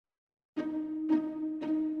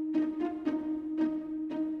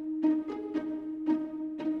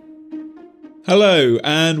Hello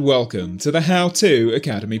and welcome to the How To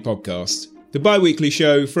Academy podcast, the bi-weekly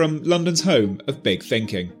show from London's home of big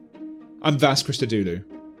thinking. I'm Vas Christodoulou.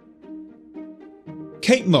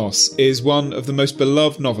 Kate Moss is one of the most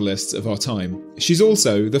beloved novelists of our time. She's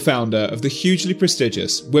also the founder of the hugely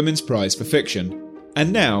prestigious Women's Prize for Fiction,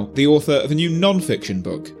 and now the author of a new non-fiction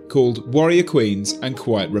book called Warrior Queens and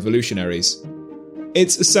Quiet Revolutionaries.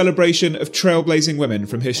 It's a celebration of trailblazing women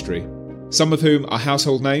from history, some of whom are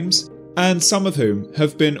household names, and some of whom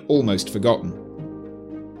have been almost forgotten.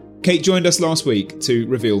 Kate joined us last week to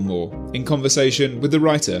reveal more, in conversation with the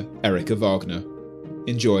writer Erica Wagner.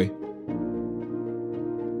 Enjoy.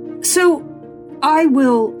 So, I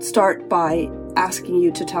will start by asking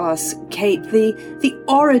you to tell us, Kate, the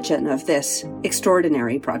origin of this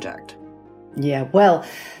extraordinary project. Yeah, well,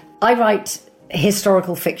 I write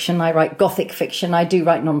historical fiction, I write gothic fiction, I do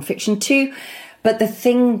write non-fiction too, but the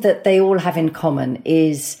thing that they all have in common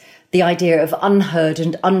is the idea of unheard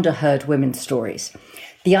and underheard women's stories.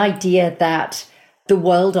 The idea that the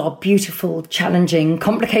world, our beautiful, challenging,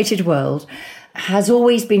 complicated world, has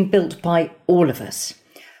always been built by all of us,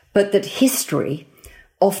 but that history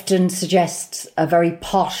often suggests a very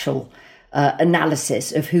partial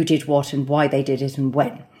analysis of who did what and why they did it and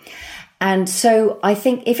when. And so I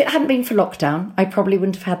think if it hadn't been for lockdown, I probably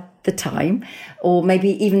wouldn't have had the time or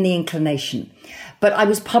maybe even the inclination. But I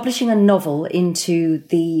was publishing a novel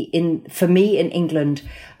for me in England,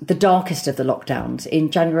 the darkest of the lockdowns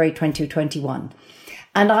in January 2021.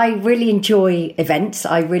 And I really enjoy events.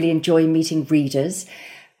 I really enjoy meeting readers.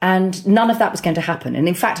 And none of that was going to happen. And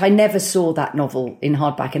in fact, I never saw that novel in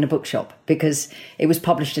hardback in a bookshop because it was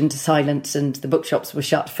published into silence and the bookshops were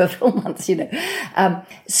shut for 4 months,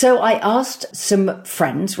 So I asked some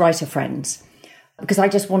friends, writer friends, because I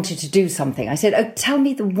just wanted to do something. I said, tell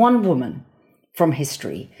me the one woman from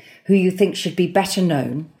history who you think should be better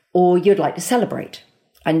known or you'd like to celebrate.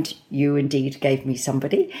 And you indeed gave me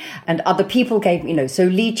somebody, and other people gave me, so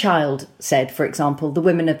Lee Child said, for example, the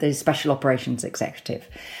women of the Special Operations Executive.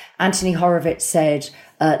 Anthony Horowitz said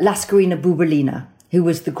Laskarina Bouboulina, who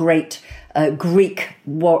was the great Greek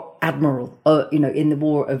war admiral, in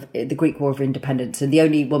the Greek War of Independence, and the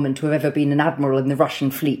only woman to have ever been an admiral in the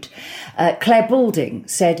Russian fleet. Claire Balding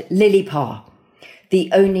said Lily Parr,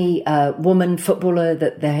 the only woman footballer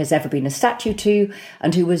that there has ever been a statue to,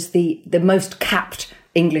 and who was the most capped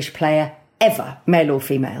English player ever, male or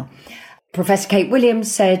female. Professor Kate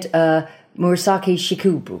Williams said Murasaki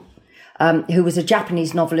Shikubu, who was a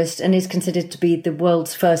Japanese novelist and is considered to be the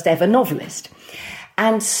world's first ever novelist.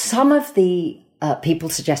 And some of the people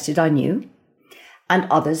suggested I knew, and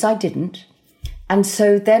others I didn't. And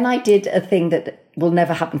so then I did a thing that will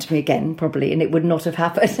never happen to me again, probably, and it would not have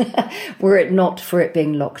happened were it not for it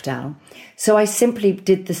being locked down. So I simply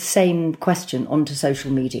did the same question onto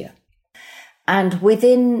social media. And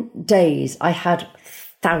within days, I had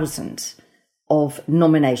thousands of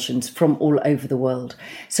nominations from all over the world.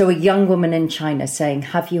 So a young woman in China saying,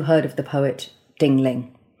 have you heard of the poet Ding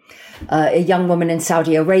Ling? A young woman in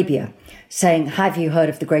Saudi Arabia saying, have you heard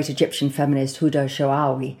of the great Egyptian feminist Huda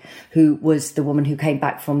Shoawi, who was the woman who came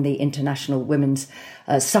back from the International Women's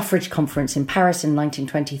Suffrage Conference in Paris in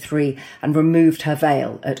 1923 and removed her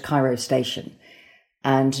veil at Cairo Station.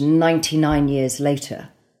 And 99 years later,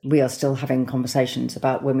 we are still having conversations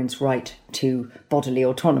about women's right to bodily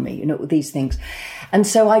autonomy, these things. And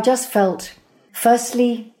so I just felt,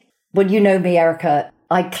 firstly, well, you know me, Erica,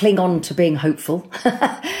 I cling on to being hopeful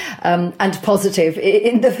and positive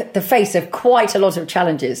in the face of quite a lot of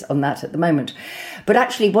challenges on that at the moment. But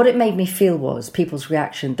actually what it made me feel was people's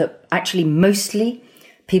reaction that actually mostly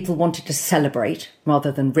people wanted to celebrate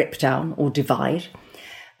rather than rip down or divide.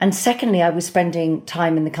 And secondly, I was spending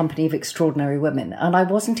time in the company of extraordinary women, and I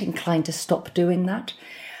wasn't inclined to stop doing that.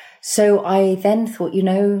 So I then thought,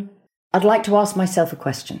 I'd like to ask myself a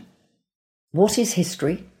question. What is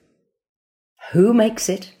history? Who makes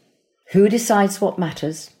it? Who decides what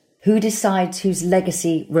matters? Who decides whose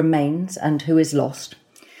legacy remains and who is lost?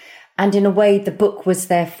 And in a way, the book was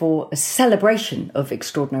therefore a celebration of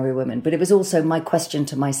extraordinary women, but it was also my question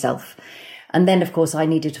to myself. And then, of course, I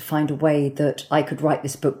needed to find a way that I could write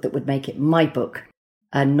this book that would make it my book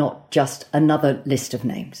and not just another list of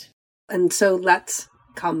names. And so let's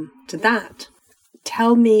come to that.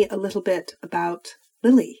 Tell me a little bit about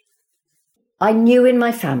Lily. I knew in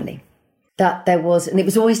my family that there was, and it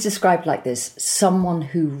was always described like this, someone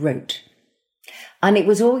who wrote. And it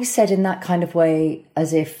was always said in that kind of way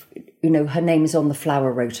as if, her name is on the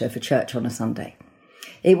flower rota for church on a Sunday.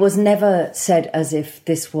 It was never said as if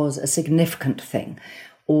this was a significant thing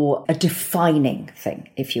or a defining thing,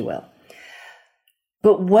 if you will.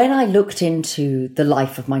 But when I looked into the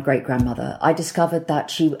life of my great-grandmother, I discovered that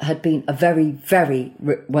she had been a very, very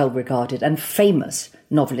well-regarded and famous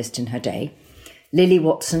novelist in her day. Lily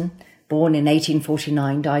Watson, born in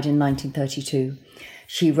 1849, died in 1932.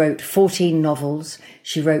 She wrote 14 novels.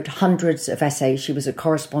 She wrote hundreds of essays. She was a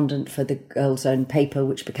correspondent for the Girl's Own paper,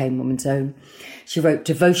 which became Woman's Own. She wrote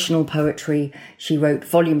devotional poetry. She wrote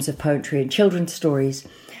volumes of poetry and children's stories.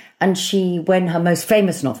 And when her most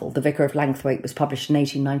famous novel, The Vicar of Langthwaite, was published in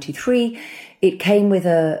 1893, it came with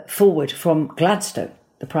a foreword from Gladstone,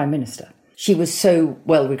 the Prime Minister. She was so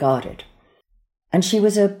well regarded. And she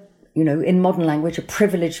was in modern language, a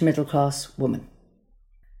privileged middle-class woman.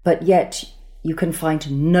 But yet you can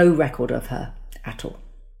find no record of her at all.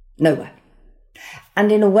 Nowhere.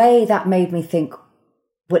 And in a way that made me think,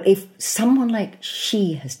 well, if someone like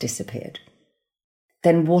she has disappeared,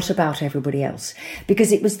 then what about everybody else?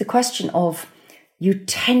 Because it was the question of, you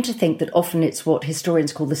tend to think that often it's what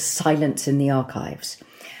historians call the silence in the archives,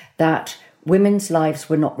 that women's lives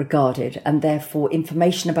were not regarded and therefore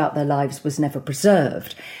information about their lives was never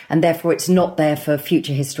preserved, and therefore it's not there for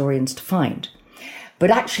future historians to find. But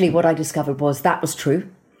actually what I discovered was that was true,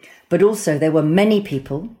 but also there were many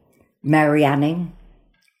people, Mary Anning,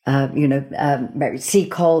 Mary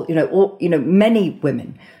Seacole, many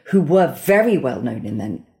women who were very well known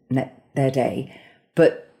in their day,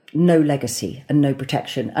 but no legacy and no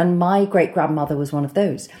protection. And my great-grandmother was one of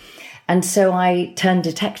those. And so I turned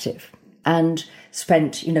detective and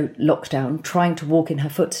spent, lockdown trying to walk in her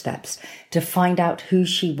footsteps to find out who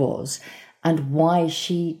she was and why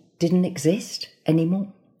she didn't exist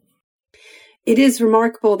anymore. It is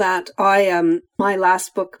remarkable that my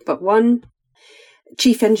last book, but one,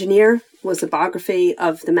 Chief Engineer, was a biography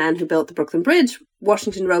of the man who built the Brooklyn Bridge,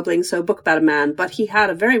 Washington Roebling, so a book about a man, but he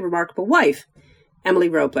had a very remarkable wife, Emily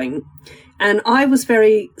Roebling. And I was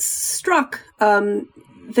very struck.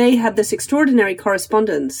 They had this extraordinary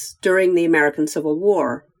correspondence during the American Civil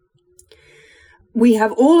War. We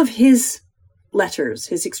have all of his letters,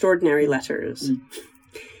 his extraordinary letters. Mm.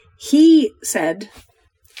 He said,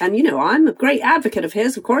 and I'm a great advocate of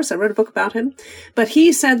his, of course, I wrote a book about him, but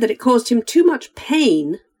he said that it caused him too much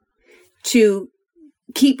pain to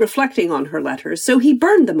keep reflecting on her letters, so he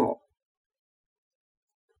burned them all.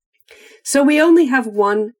 So we only have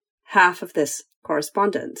one half of this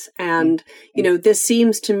correspondence. And, this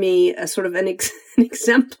seems to me a sort of an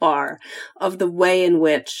exemplar of the way in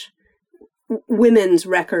which women's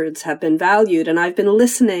records have been valued. And I've been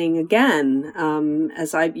listening again,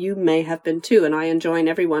 you may have been too, and I enjoin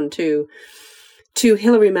everyone to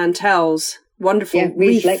Hilary Mantel's wonderful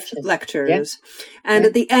Reef lectures. Yeah. And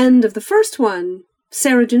at the end of the first one,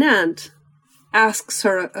 Sarah Dunant asks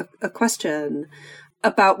her a question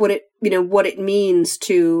about what it means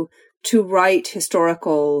to write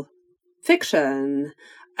historical fiction.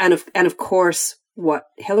 And of course, what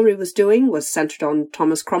Hilary was doing was centered on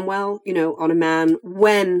Thomas Cromwell, on a man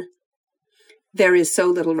when there is so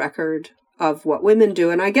little record of what women do.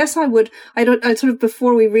 And I guess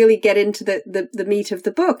before we really get into the meat of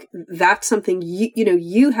the book, that's something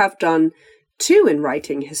you have done too in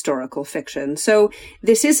writing historical fiction. So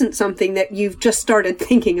this isn't something that you've just started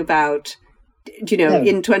thinking about,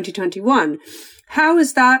 in 2021. How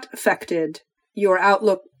has that affected your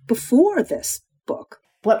outlook before this book?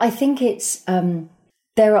 Well, I think it's,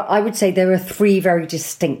 there are three very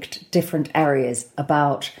distinct different areas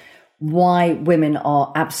about why women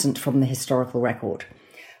are absent from the historical record.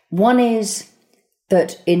 One is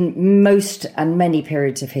that in most and many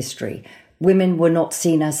periods of history, women were not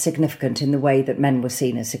seen as significant in the way that men were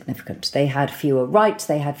seen as significant. They had fewer rights,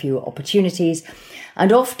 they had fewer opportunities,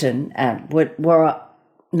 and often were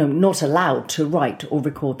not allowed to write or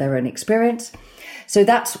record their own experience. So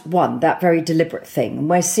that's one, that very deliberate thing. And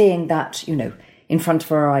we're seeing that, in front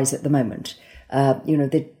of our eyes at the moment.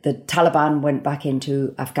 The Taliban went back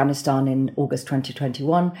into Afghanistan in August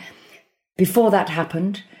 2021. Before that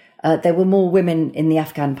happened, there were more women in the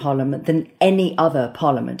Afghan parliament than any other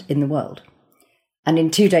parliament in the world. And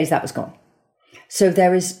in 2 days, that was gone. So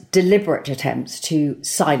there is deliberate attempts to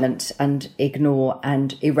silence and ignore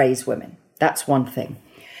and erase women. That's one thing.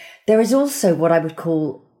 There is also what I would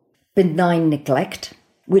call benign neglect,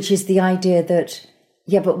 which is the idea that,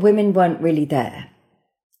 but women weren't really there.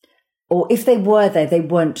 Or if they were there, they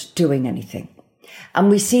weren't doing anything. And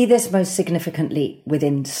we see this most significantly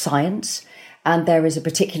within science. And there is a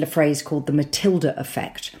particular phrase called the Matilda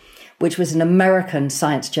effect, which was an American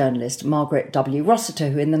science journalist, Margaret W. Rossiter,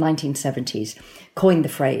 who in the 1970s coined the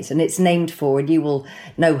phrase, and it's named for, and you will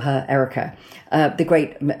know her, Erica, the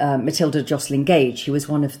great Matilda Jocelyn Gage, who was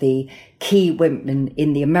one of the key women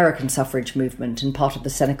in the American suffrage movement and part of the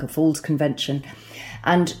Seneca Falls Convention.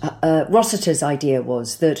 And Rossiter's idea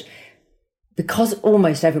was that because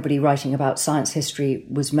almost everybody writing about science history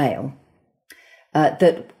was male,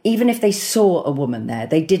 that even if they saw a woman there,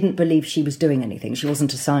 they didn't believe she was doing anything. She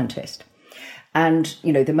wasn't a scientist. And,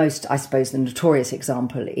 you know, the most, I suppose, the notorious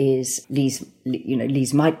example is Lise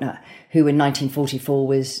Meitner, who in 1944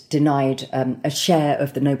 was denied a share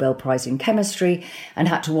of the Nobel Prize in Chemistry and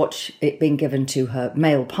had to watch it being given to her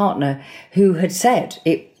male partner, who had said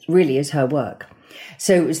it really is her work.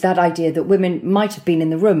 So it was that idea that women might have been in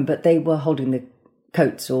the room, but they were holding the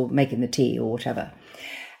coats or making the tea or whatever.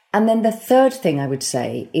 And then the third thing I would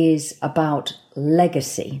say is about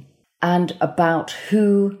legacy and about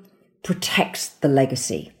who protects the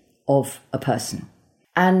legacy of a person.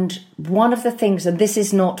 And one of the things, and this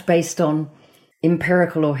is not based on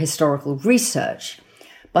empirical or historical research,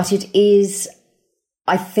 but it is,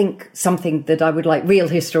 I think, something that I would like real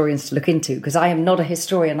historians to look into, because I am not a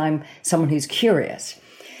historian, I'm someone who's curious,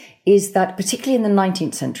 is that particularly in the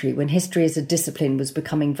 19th century, when history as a discipline was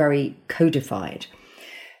becoming very codified,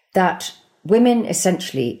 that women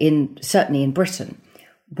essentially, certainly in Britain,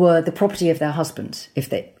 were the property of their husbands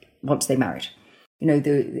once they married. You know,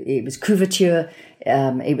 it was couverture.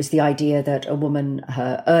 It was the idea that a woman,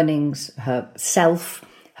 her earnings, herself,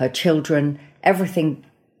 her children, everything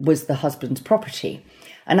was the husband's property.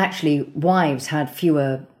 And actually, wives had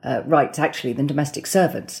fewer rights, actually, than domestic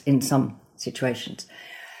servants in some situations.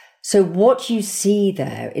 So what you see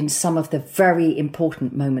there in some of the very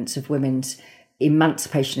important moments of women's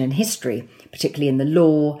emancipation in history, particularly in the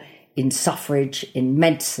law, in suffrage, in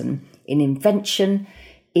medicine, in invention,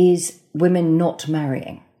 is women not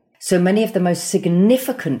marrying. So many of the most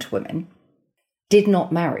significant women did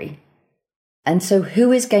not marry. And so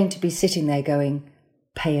who is going to be sitting there going,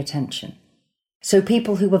 pay attention? So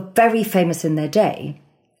people who were very famous in their day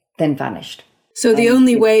then vanished. So the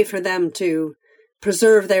only way for them to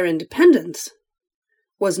preserve their independence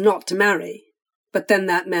was not to marry. But then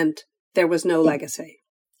that meant there was no legacy.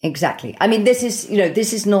 Exactly. I mean, this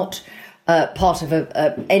is not part of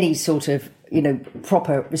any sort of,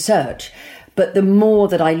 proper research. But the more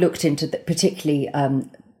that I looked into particularly,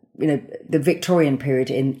 the Victorian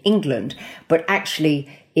period in England, but actually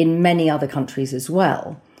in many other countries as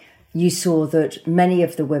well, you saw that many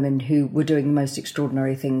of the women who were doing the most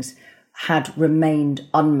extraordinary things had remained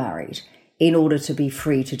unmarried in order to be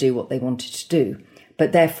free to do what they wanted to do.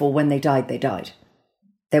 But therefore, when they died, they died.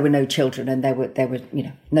 There were no children and there were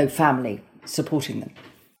no family supporting them.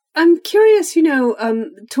 I'm curious,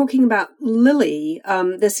 talking about Lily,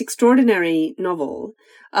 this extraordinary novel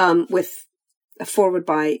with a foreword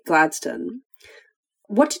by Gladstone.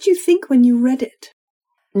 What did you think when you read it?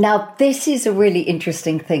 Now, this is a really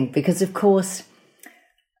interesting thing because, of course,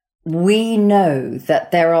 we know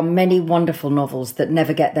that there are many wonderful novels that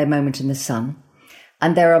never get their moment in the sun.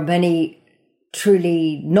 And there are many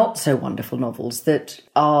truly not so wonderful novels that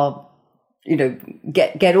are,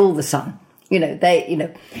 get all the sun.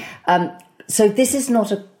 So this is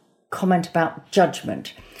not a comment about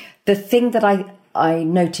judgment. The thing that I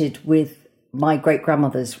noted with my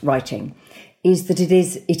great-grandmother's writing is that it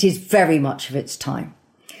is very much of its time.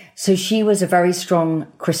 So she was a very strong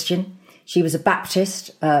Christian. She was a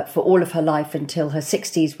Baptist for all of her life until her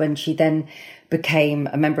 60s, when she then became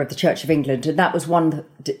a member of the Church of England. And that was one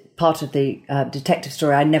part of the detective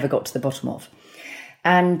story I never got to the bottom of.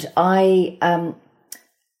 And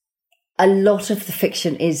a lot of the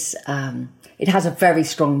fiction is, it has a very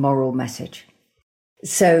strong moral message.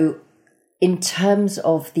 So in terms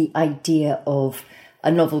of the idea of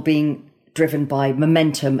a novel being driven by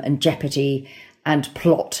momentum and jeopardy and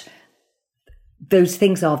plot, those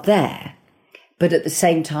things are there. But at the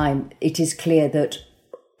same time, it is clear that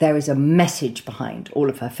there is a message behind all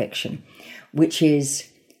of her fiction, which is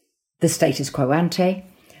the status quo ante,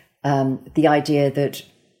 the idea that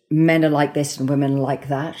men are like this and women are like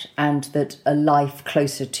that, and that a life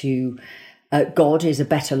closer to God is a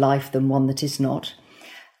better life than one that is not.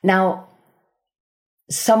 Now,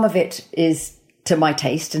 some of it is to my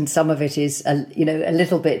taste, and some of it is, a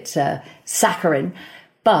little bit saccharine,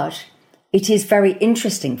 but it is very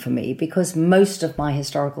interesting for me because most of my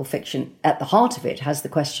historical fiction, at the heart of it, has the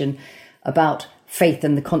question about faith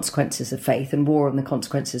and the consequences of faith, and war and the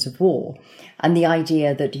consequences of war, and the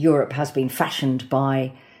idea that Europe has been fashioned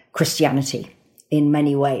by Christianity in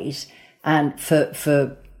many ways, and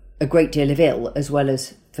for a great deal of ill as well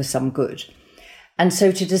as for some good. And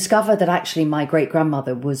so to discover that actually my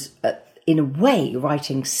great-grandmother was, in a way,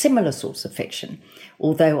 writing similar sorts of fiction,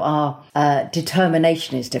 although our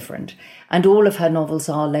determination is different. And all of her novels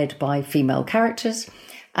are led by female characters,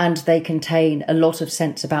 and they contain a lot of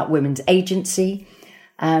sense about women's agency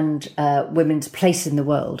and women's place in the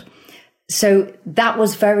world. So that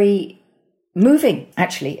was very moving,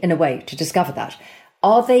 actually, in a way, to discover that.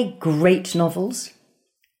 Are they great novels?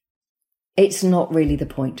 It's not really the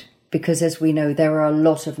point, because as we know, there are a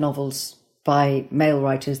lot of novels by male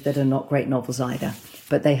writers that are not great novels either,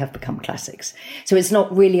 but they have become classics. So it's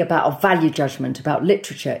not really about a value judgment about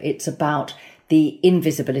literature. It's about the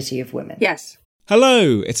invisibility of women. Yes.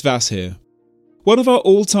 Hello, it's Vas here. One of our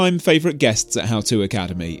all-time favourite guests at How To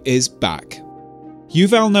Academy is back.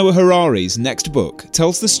 Yuval Noah Harari's next book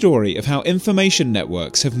tells the story of how information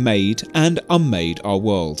networks have made and unmade our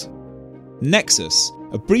world. Nexus,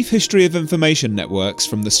 a brief history of information networks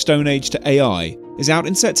from the Stone Age to AI, is out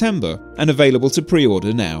in September and available to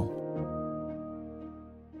pre-order now.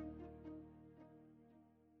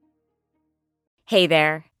 Hey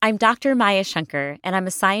there, I'm Dr. Maya Shankar, and I'm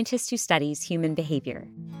a scientist who studies human behavior.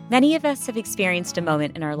 Many of us have experienced a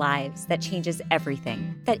moment in our lives that changes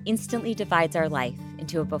everything, that instantly divides our life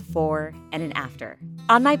into a before and an after.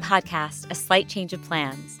 On my podcast, A Slight Change of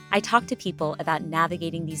Plans, I talk to people about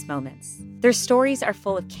navigating these moments. Their stories are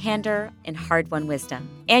full of candor and hard-won wisdom.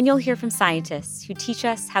 And you'll hear from scientists who teach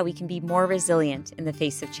us how we can be more resilient in the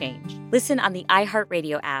face of change. Listen on the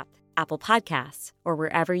iHeartRadio app, Apple Podcasts, or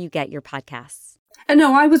wherever you get your podcasts.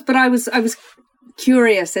 No, I was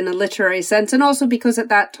curious in a literary sense, and also because at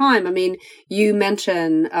that time, I mean, you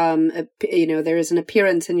mention, there is an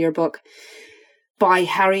appearance in your book by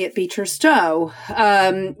Harriet Beecher Stowe,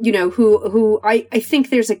 who I think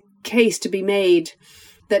there's a case to be made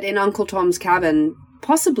that in Uncle Tom's Cabin,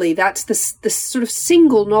 possibly that's the sort of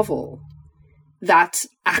single novel that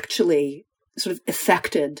actually sort of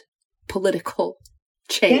affected political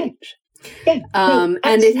change. Yeah.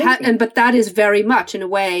 But that is very much, in a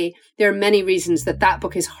way, there are many reasons that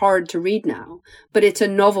book is hard to read now, but it's a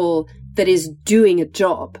novel that is doing a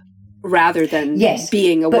job rather than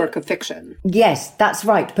being a work of fiction. Yes, that's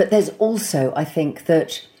right. But there's also, I think,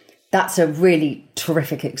 that's a really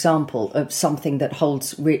terrific example of something that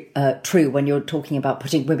holds true when you're talking about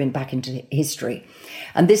putting women back into history.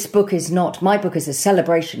 And this book is not, my book is a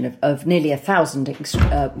celebration of nearly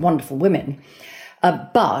 1,000 wonderful women,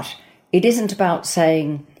 but it isn't about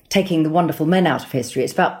taking the wonderful men out of history.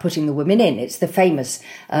 It's about putting the women in. It's the famous,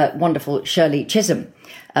 wonderful Shirley Chisholm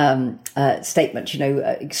statement,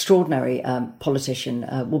 extraordinary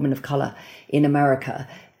politician, woman of colour in America,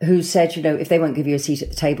 who said, if they won't give you a seat at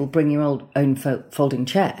the table, bring your own folding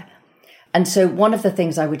chair. And so one of the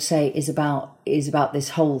things I would say is about this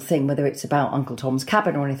whole thing, whether it's about Uncle Tom's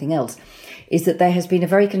Cabin or anything else, is that there has been a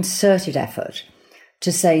very concerted effort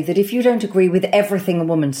to say that if you don't agree with everything a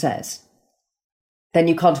woman says, then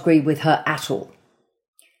you can't agree with her at all.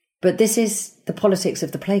 But this is the politics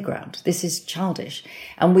of the playground. This is childish.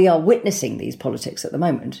 And we are witnessing these politics at the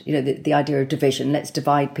moment. The idea of division, let's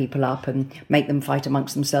divide people up and make them fight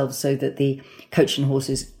amongst themselves so that the coach and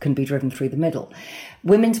horses can be driven through the middle.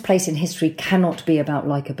 Women's place in history cannot be about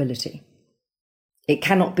likability. It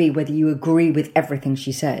cannot be whether you agree with everything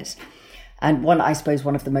she says. And I suppose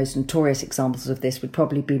one of the most notorious examples of this would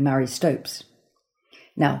probably be Marie Stopes.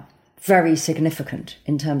 Now, very significant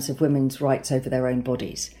in terms of women's rights over their own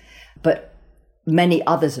bodies. But many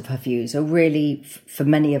others of her views are really, for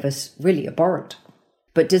many of us, really abhorrent.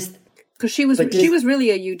 Because she was really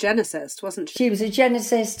a eugenicist, wasn't she? She was a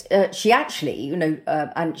eugenicist. She actually,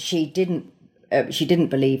 and she didn't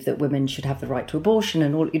believe that women should have the right to abortion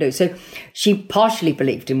and all, so she partially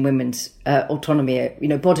believed in women's autonomy,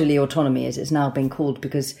 bodily autonomy as it's now been called,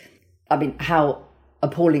 because, how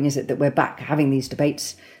appalling is it that we're back having these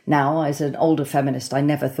debates now? As an older feminist, I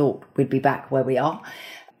never thought we'd be back where we are.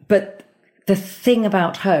 But the thing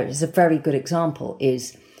about her is a very good example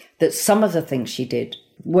is that some of the things she did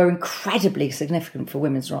were incredibly significant for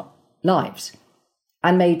women's lives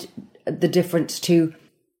and made the difference to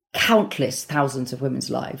countless thousands of women's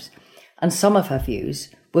lives. And some of her views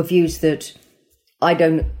were views that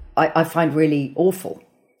I find really awful.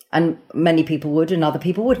 And many people would and other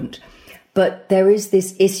people wouldn't. But there is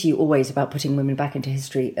this issue always about putting women back into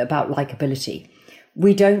history, about likability.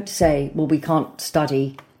 We don't say, well, we can't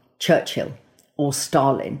study Churchill or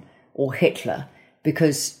Stalin or Hitler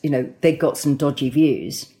because, they got some dodgy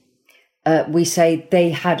views. We say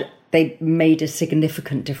they made a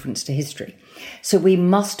significant difference to history. So we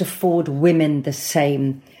must afford women the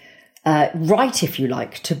same right, if you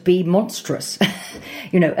like, to be monstrous,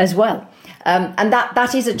 as well. And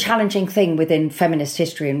that is a challenging thing within feminist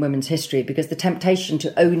history and women's history, because the temptation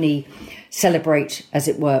to only celebrate, as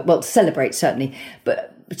it were, well, celebrate certainly,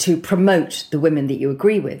 but to promote the women that you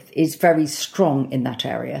agree with is very strong in that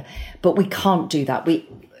area. But we can't do that.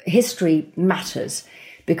 History matters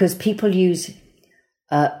because people use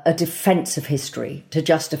a defense of history to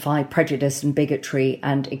justify prejudice and bigotry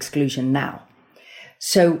and exclusion now.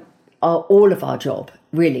 So all of our job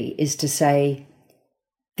really is to say,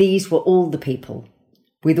 these were all the people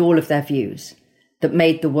with all of their views that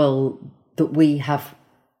made the world that we have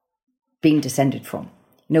been descended from.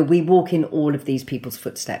 You know, we walk in all of these people's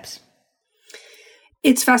footsteps.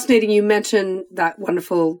 It's fascinating. You mentioned that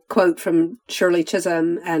wonderful quote from Shirley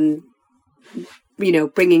Chisholm and, you know,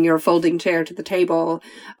 bringing your folding chair to the table.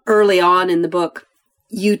 Early on in the book,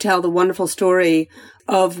 you tell the wonderful story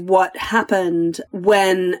of what happened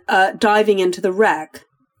when Diving into the Wreck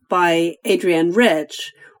by Adrienne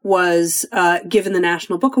Rich was given the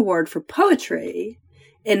National Book Award for Poetry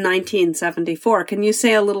in 1974. Can you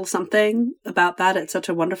say a little something about that? It's such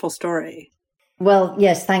a wonderful story. Well,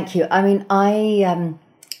 yes, thank you. I mean, I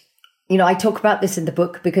talk about this in the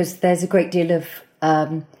book because there's a great deal of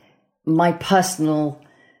my personal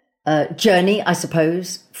journey, I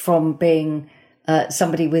suppose, from being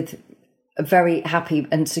somebody with a very happy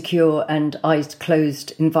and secure and eyes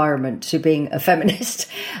closed environment to being a feminist,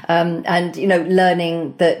 and, you know,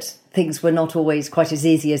 learning that things were not always quite as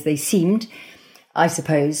easy as they seemed, I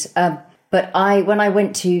suppose. But when I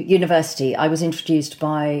went to university, I was introduced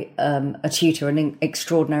by a tutor, an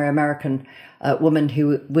extraordinary American woman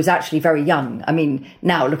who was actually very young. I mean,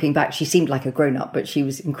 now looking back, she seemed like a grown-up, but she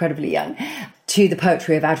was incredibly young, to the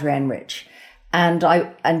poetry of Adrienne Rich. And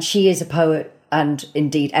she is a poet and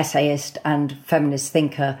indeed essayist and feminist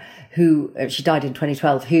thinker who, she died in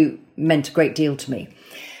 2012, who meant a great deal to me.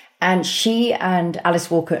 And she and Alice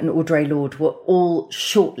Walker and Audre Lorde were all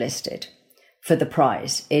shortlisted for the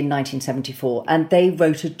prize in 1974. And they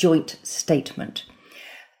wrote a joint statement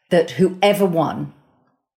that whoever won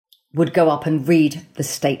would go up and read the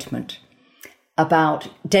statement about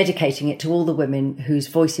dedicating it to all the women whose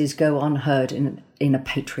voices go unheard in a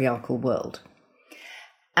patriarchal world.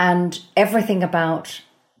 And everything about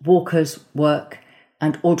Walker's work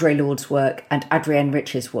and Audre Lorde's work and Adrienne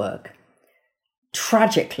Rich's work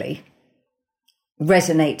tragically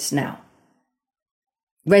resonates now.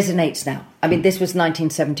 I mean, this was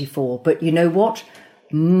 1974, but you know what?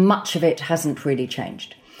 Much of it hasn't really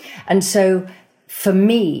changed. And so for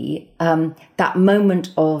me, that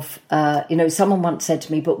moment of, someone once said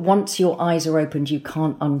to me, but once your eyes are opened, you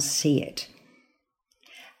can't unsee it.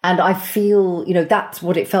 And I feel, you know, that's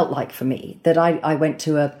what it felt like for me, that I went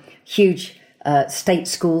to a huge state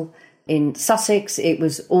school in Sussex. It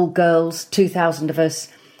was all girls, 2,000 of us.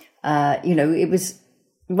 It was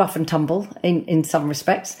rough and tumble in some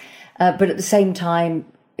respects. But at the same time,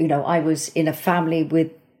 you know, I was in a family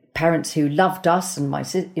with parents who loved us and my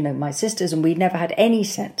sisters, and we never had any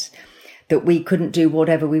sense that we couldn't do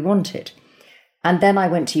whatever we wanted. And then I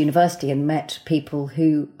went to university and met people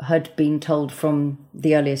who had been told from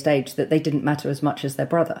the earliest age that they didn't matter as much as their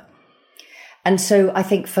brother. And so I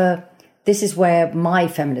think this is where my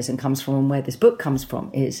feminism comes from and where this book comes from,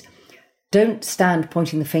 is don't stand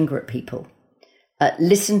pointing the finger at people.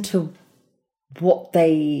 Listen to what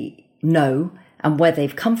they know and where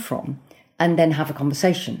they've come from, and then have a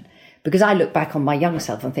conversation. Because I look back on my young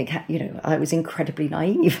self and think, you know, I was incredibly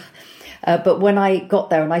naive. But when I got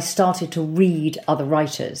there and I started to read other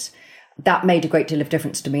writers, that made a great deal of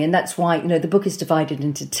difference to me. And that's why, you know, the book is divided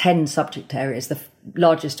into 10 subject areas, the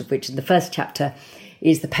largest of which in the first chapter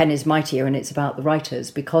is The Pen is Mightier, and it's about the writers.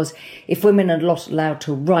 Because if women are not allowed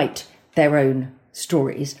to write their own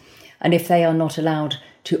stories, and if they are not allowed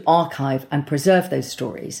to archive and preserve those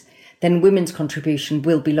stories, then women's contribution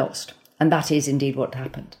will be lost. And that is indeed what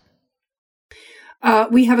happened.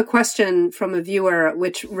 We have a question from a viewer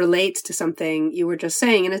which relates to something you were just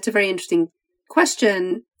saying, and it's a very interesting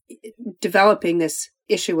question, developing this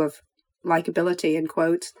issue of likability in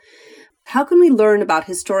quotes. How can we learn about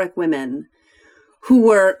historic women who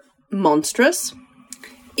were monstrous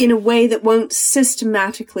in a way that won't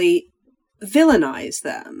systematically villainize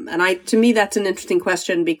them? And to me, that's an interesting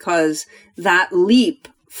question, because that leap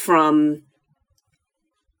from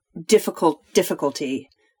difficulty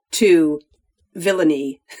to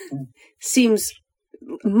villainy seems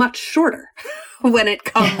much shorter when it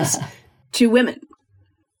comes to women.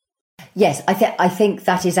 Yes, I think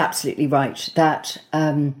that is absolutely right. That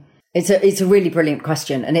it's a really brilliant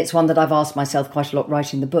question, and it's one that I've asked myself quite a lot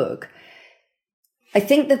writing the book. I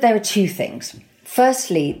think that there are two things.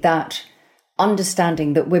 Firstly, that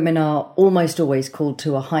understanding that women are almost always called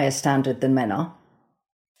to a higher standard than men are.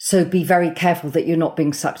 So be very careful that you're not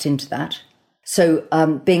being sucked into that. So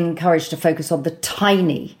being encouraged to focus on the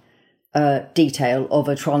tiny detail of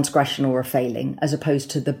a transgression or a failing as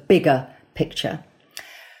opposed to the bigger picture.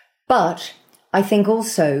 But I think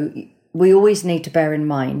also we always need to bear in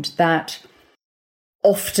mind that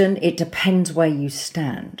often it depends where you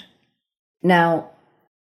stand. Now,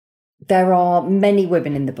 there are many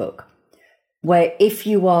women in the book where if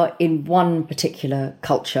you are in one particular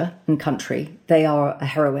culture and country, they are a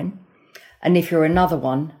heroine. And if you're another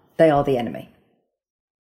one, they are the enemy.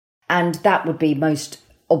 And that would be most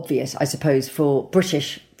obvious, I suppose, for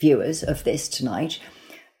British viewers of this tonight,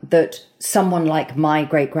 that someone like my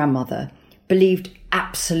great-grandmother believed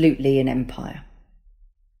absolutely in empire.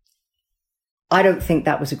 I don't think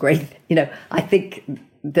that was a great, I think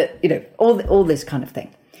that, all this kind of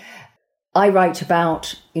thing. I write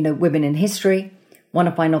about, women in history. One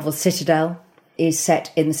of my novels, Citadel, is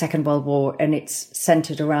set in the Second World War, and it's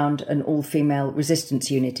centred around an all-female resistance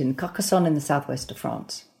unit in Carcassonne in the southwest of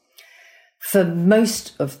France. For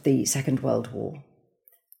most of the Second World War,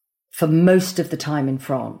 for most of the time in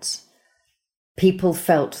France, people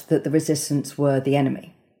felt that the resistance were the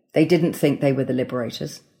enemy. They didn't think they were the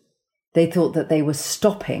liberators. They thought that they were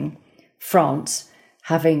stopping France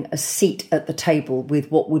having a seat at the table with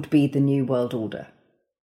what would be the new world order.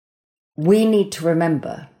 We need to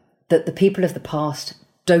remember that the people of the past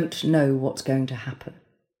don't know what's going to happen.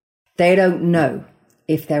 They don't know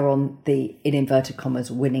if they're on the, in inverted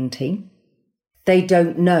commas, winning team. They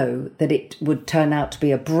don't know that it would turn out to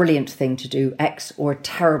be a brilliant thing to do X or a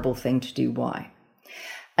terrible thing to do Y.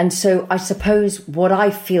 And so I suppose what I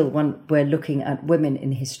feel when we're looking at women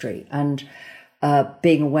in history and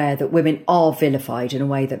being aware that women are vilified in a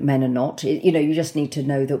way that men are not, you just need to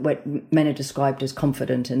know that men are described as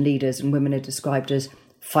confident and leaders and women are described as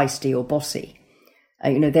feisty or bossy.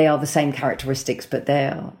 They are the same characteristics, but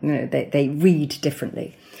they read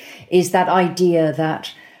differently. Is that idea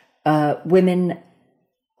that women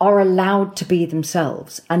are allowed to be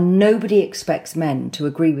themselves and nobody expects men to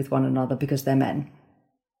agree with one another because they're men.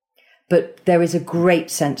 But there is a great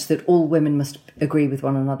sense that all women must agree with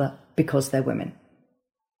one another because they're women.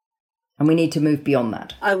 And we need to move beyond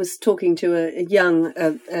that. I was talking to a young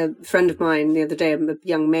friend of mine the other day, a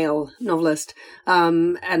young male novelist,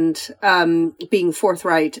 and being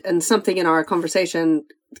forthright, and something in our conversation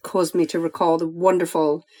caused me to recall the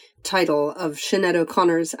wonderful title of Sinead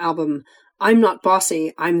O'Connor's album, I'm Not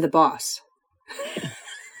Bossy, I'm the Boss.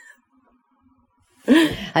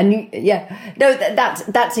 And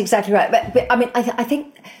that's exactly right. But I mean, I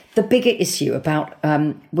think the bigger issue about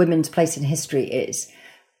women's place in history is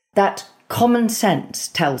that common sense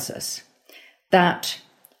tells us that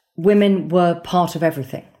women were part of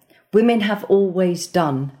everything. Women have always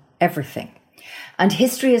done everything. And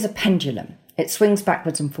history is a pendulum. It swings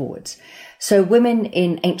backwards and forwards. So women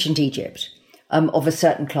in ancient Egypt of a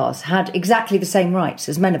certain class had exactly the same rights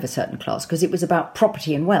as men of a certain class because it was about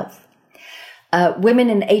property and wealth. Women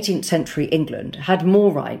in 18th century England had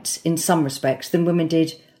more rights in some respects than women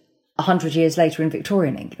did 100 years later in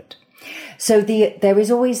Victorian England. So there is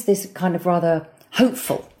always this kind of rather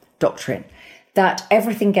hopeful doctrine that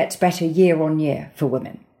everything gets better year on year for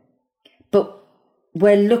women. But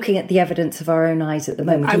we're looking at the evidence of our own eyes at the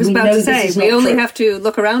moment. I was about to say, we only have to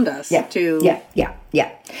look around us. Yeah.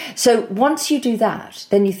 So once you do that,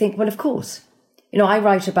 then you think, well, of course. I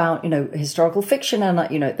write about, historical fiction, and,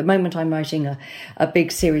 at the moment I'm writing a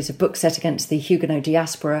big series of books set against the Huguenot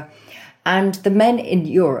diaspora. And the men in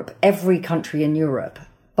Europe, every country in Europe,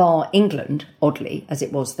 bar England, oddly, as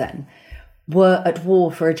it was then, were at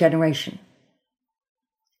war for a generation.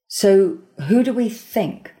 So who do we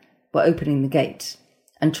think were opening the gates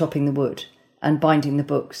and chopping the wood and binding the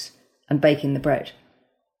books and baking the bread?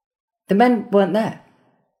 The men weren't there.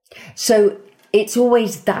 So it's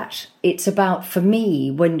always that. It's about, for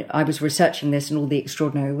me, when I was researching this and all the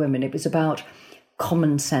extraordinary women, it was about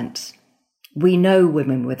common sense. We know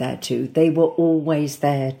women were there too. They were always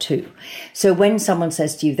there too. So when someone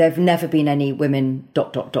says to you, there've never been any women ...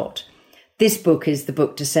 This book is the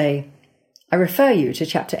book to say, I refer you to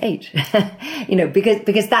chapter 8,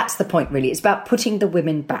 because that's the point really. It's about putting the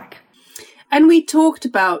women back. And we talked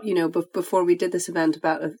about, before we did this event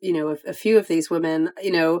about, a few of these women,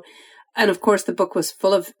 and of course the book was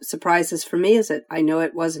full of surprises for me, I know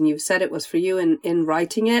it was, and you've said it was for you in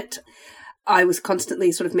writing it. I was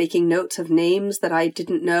constantly sort of making notes of names that I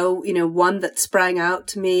didn't know. One that sprang out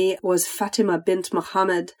to me was Fatima bint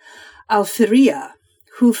Mohammed al-Firiya,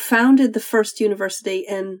 who founded the first university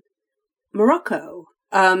in Morocco.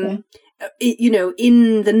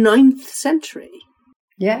 in the 9th century.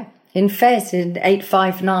 Yeah, in Fez in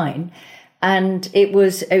 859. And it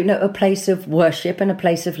was a place of worship and a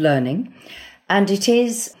place of learning. And it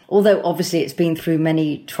is, although obviously it's been through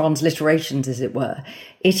many transliterations, as it were,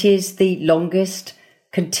 it is the longest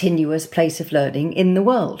continuous place of learning in the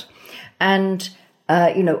world. And,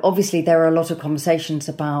 obviously there are a lot of conversations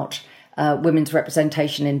about women's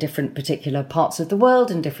representation in different particular parts of the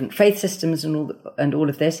world and different faith systems and all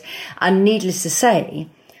of this. And needless to say,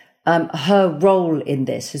 her role in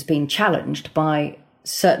this has been challenged by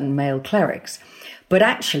certain male clerics. But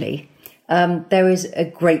actually, there is a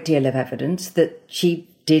great deal of evidence that she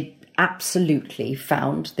did absolutely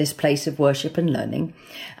found this place of worship and learning,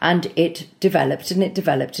 and it developed and it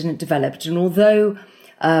developed and it developed. And although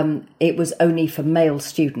it was only for male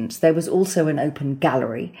students, there was also an open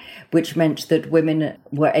gallery, which meant that women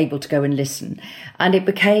were able to go and listen. And it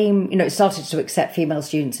became, it started to accept female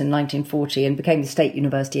students in 1940 and became the State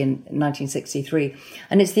University in 1963.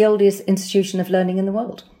 And it's the oldest institution of learning in the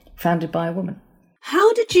world, founded by a woman.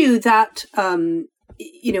 How did we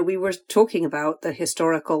were talking about the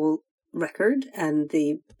historical record and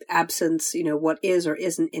the absence, what is or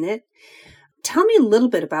isn't in it. Tell me a little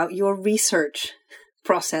bit about your research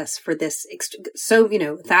process for this. So,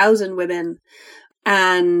 1,000 women,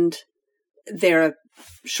 and there are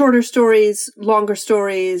shorter stories, longer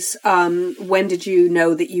stories. When did you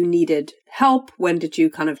know that you needed help? When did you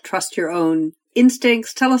kind of trust your own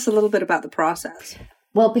instincts? Tell us a little bit about the process.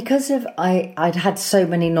 Well, because I'd had so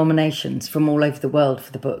many nominations from all over the world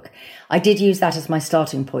for the book, I did use that as my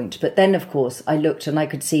starting point. But then, of course, I looked and I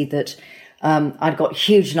could see that I'd got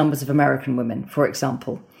huge numbers of American women, for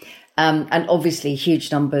example, and obviously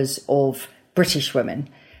huge numbers of British women.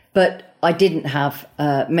 But I didn't have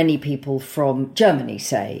many people from Germany,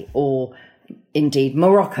 say, or indeed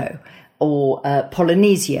Morocco or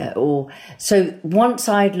Polynesia. So once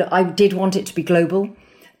I did want it to be global.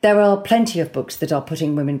 There are plenty of books that are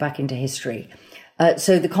putting women back into history.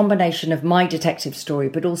 So the combination of my detective story,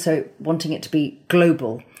 but also wanting it to be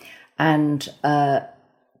global and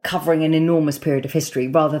covering an enormous period of history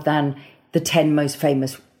rather than the 10 most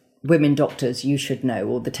famous women doctors you should know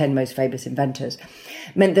or the 10 most famous inventors,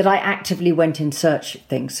 meant that I actively went in search of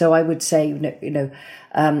things. So I would say,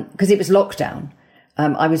 because it was lockdown,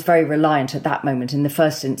 I was very reliant at that moment in the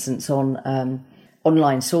first instance on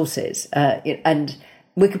online sources. And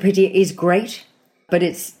Wikipedia is great, but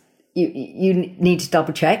you need to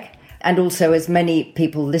double check. And also, as many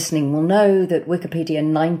people listening will know, that Wikipedia,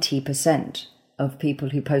 90% of people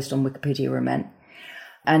who post on Wikipedia are men.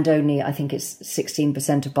 And only, I think it's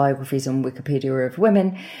 16% of biographies on Wikipedia are of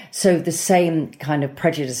women. So the same kind of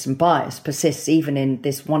prejudice and bias persists even in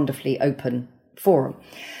this wonderfully open forum.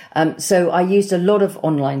 So I used a lot of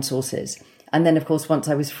online sources. And then, of course, once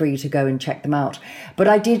I was free to go and check them out. But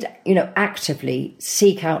I did, actively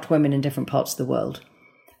seek out women in different parts of the world.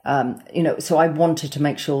 So I wanted to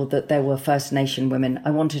make sure that there were First Nation women.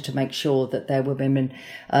 I wanted to make sure that there were women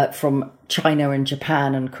from China and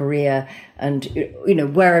Japan and Korea and,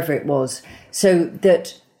 wherever it was. So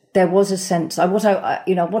that there was a sense, what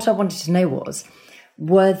I wanted to know was,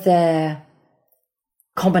 were there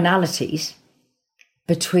commonalities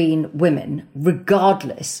between women,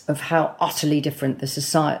 regardless of how utterly different the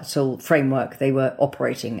societal framework they were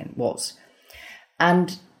operating in was.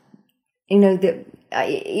 And, it's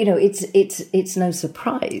no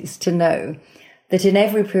surprise to know that in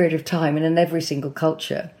every period of time and in every single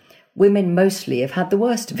culture, women mostly have had the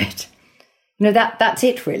worst of it. That's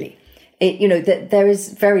it really. That there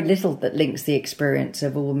is very little that links the experience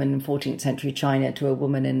of a woman in 14th century China to a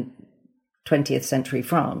woman in 20th century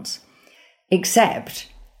France. Except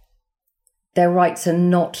their rights are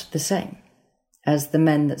not the same as the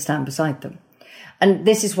men that stand beside them. And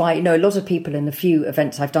this is why, a lot of people in the few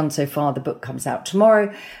events I've done so far, the book comes out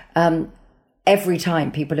tomorrow, every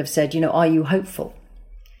time people have said, are you hopeful?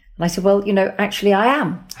 And I said, well, actually I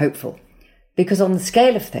am hopeful. Because on the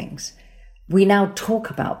scale of things, we now talk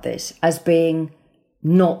about this as being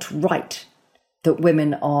not right, that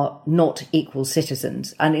women are not equal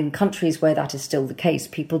citizens. And in countries where that is still the case,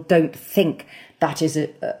 people don't think that is a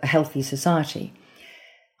healthy society.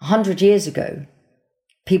 100 years ago,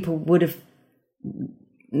 people would have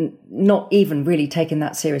not even really taken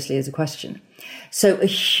that seriously as a question. So a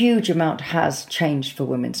huge amount has changed for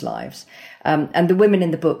women's lives. And the women in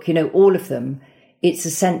the book, all of them, it's a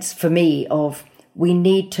sense for me of we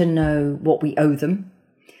need to know what we owe them.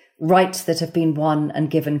 Rights that have been won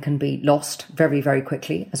and given can be lost very, very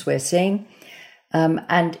quickly, as we're seeing.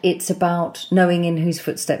 And it's about knowing in whose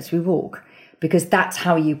footsteps we walk, because that's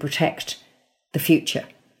how you protect the future.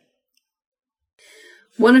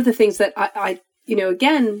 One of the things that I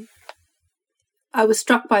again, I was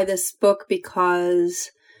struck by this book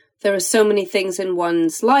because there are so many things in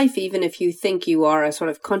one's life, even if you think you are a sort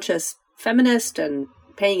of conscious feminist and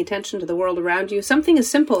paying attention to the world around you, something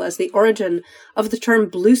as simple as the origin of the term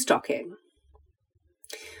blue stocking,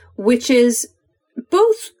 which is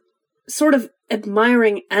both sort of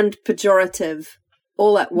admiring and pejorative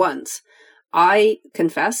all at once. I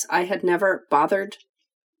confess I had never bothered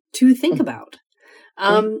to think about.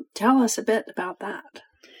 Tell us a bit about that.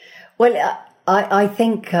 Well, I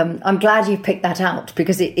think I'm glad you picked that out,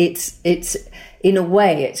 because it's in a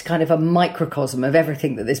way, it's kind of a microcosm of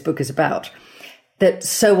everything that this book is about. That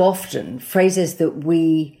so often phrases that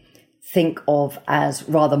we think of as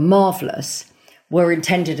rather marvellous were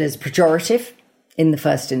intended as pejorative in the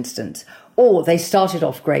first instance, or they started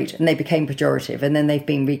off great and they became pejorative and then they've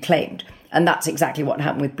been reclaimed. And that's exactly what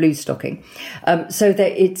happened with blue stocking. So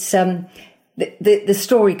that it's... The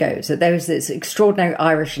story goes that there was this extraordinary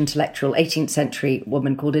Irish intellectual, 18th century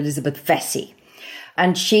woman called Elizabeth Vesey.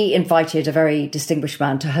 And she invited a very distinguished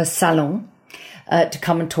man to her salon to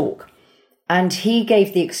come and talk. And he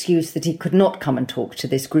gave the excuse that he could not come and talk to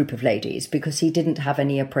this group of ladies because he didn't have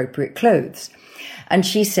any appropriate clothes. And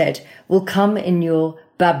she said, well, come in your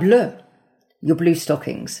bas bleu, your blue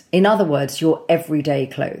stockings. In other words, your everyday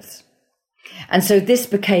clothes. And so this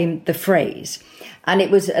became the phrase. And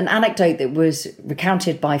it was an anecdote that was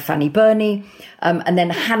recounted by Fanny Burney, and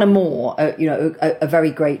then Hannah More, a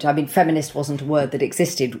very great, feminist wasn't a word that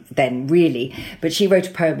existed then really, but she wrote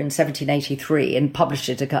a poem in 1783 and published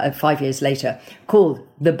it 5 years later called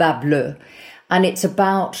The Bas Bleu. And it's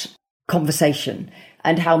about conversation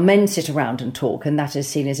and how men sit around and talk, and that is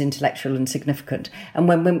seen as intellectual and significant. And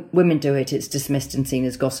when women do it, it's dismissed and seen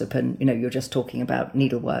as gossip, and, you're just talking about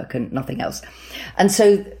needlework and nothing else. And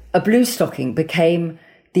so a blue stocking became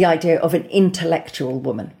the idea of an intellectual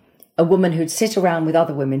woman, a woman who'd sit around with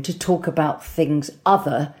other women to talk about things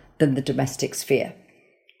other than the domestic sphere.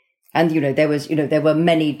 And, there were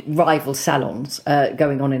many rival salons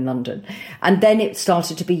going on in London. And then it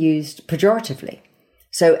started to be used pejoratively.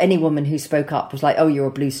 So any woman who spoke up was like, oh, you're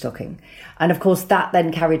a blue stocking. And of course, that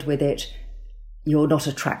then carried with it, you're not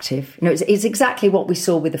attractive. It's exactly what we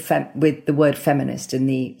saw with the word feminist in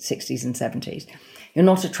the 60s and 70s. You're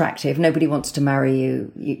not attractive. Nobody wants to marry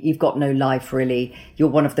you. You've got no life, really. You're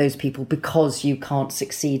one of those people because you can't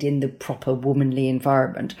succeed in the proper womanly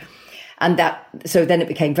environment. And so then it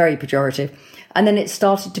became very pejorative. And then it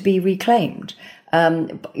started to be reclaimed,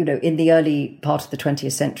 in the early part of the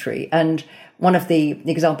 20th century. And one of the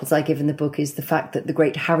examples I give in the book is the fact that the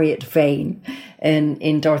great Harriet Vane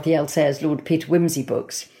in Dorothy L. Sayers' Lord Peter Wimsey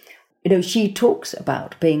books, she talks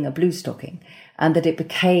about being a blue stocking, and that it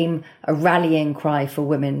became a rallying cry for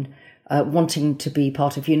women wanting to be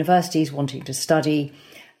part of universities, wanting to study,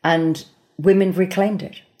 and women reclaimed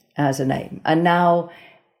it as a name. And now,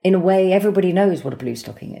 in a way, everybody knows what a blue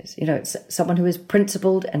stocking is. It's someone who is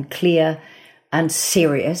principled and clear and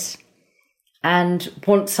serious, and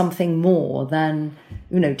want something more than,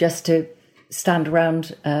 just to stand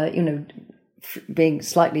around, being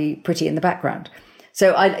slightly pretty in the background.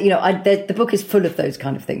 So the book is full of those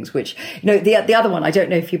kind of things, which, the other one, I don't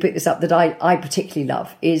know if you picked this up, that I particularly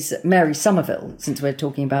love is Mary Somerville, since we're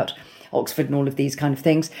talking about Oxford and all of these kind of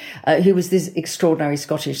things, who was this extraordinary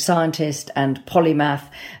Scottish scientist and polymath.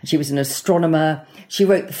 She was an astronomer. She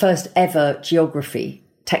wrote the first ever geography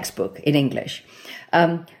textbook in English.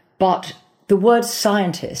 But the word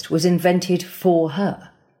scientist was invented for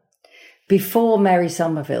her. Before Mary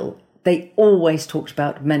Somerville, they always talked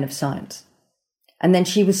about men of science. And then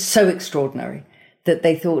she was so extraordinary that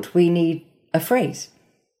they thought, we need a phrase.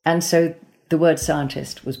 And so the word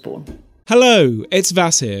scientist was born. Hello, it's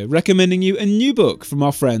Vas here, recommending you a new book from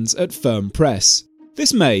our friends at Firm Press.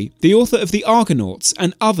 This May, the author of The Argonauts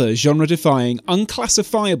and other genre-defying,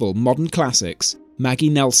 unclassifiable modern classics, Maggie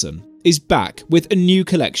Nelson, is back with a new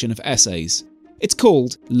collection of essays. It's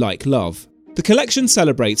called Like Love. The collection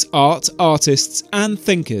celebrates art, artists and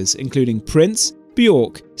thinkers including Prince,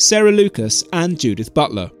 Bjork, Sarah Lucas and Judith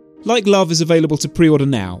Butler. Like Love is available to pre-order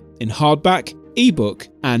now in hardback, ebook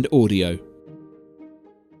and audio.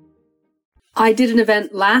 I did an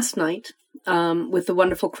event last night with the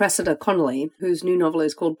wonderful Cressida Connolly, whose new novel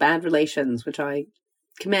is called Bad Relations, which I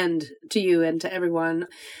commend to you and to everyone.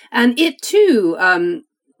 And it too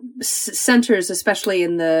centers, especially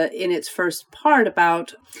in its first part,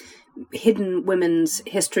 about hidden women's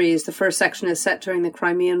histories. The first section is set during the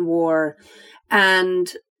Crimean War,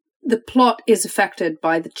 and the plot is affected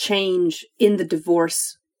by the change in the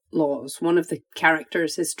divorce laws. One of the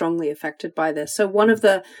characters is strongly affected by this. So one of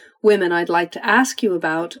the women I'd like to ask you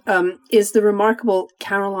about is the remarkable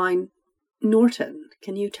Caroline Norton.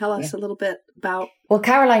 Can you tell us a little bit about... Well,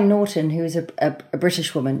 Caroline Norton, who is a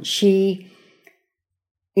British woman, she,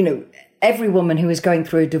 every woman who is going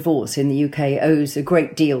through a divorce in the UK owes a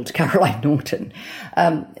great deal to Caroline Norton.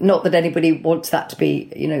 Not that anybody wants that to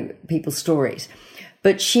be, people's stories.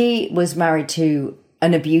 But she was married to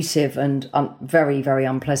an abusive and very, very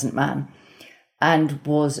unpleasant man and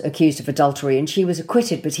was accused of adultery. And she was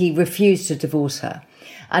acquitted, but he refused to divorce her.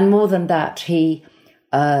 And more than that, he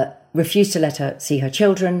refused to let her see her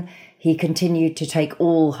children. He continued to take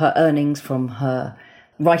all her earnings from her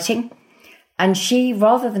writing. And she,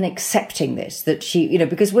 rather than accepting this, that she,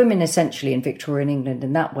 because women essentially in Victorian England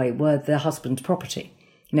in that way were their husband's property.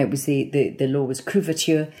 It was the law was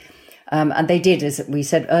couverture. And they did, as we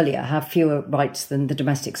said earlier, have fewer rights than the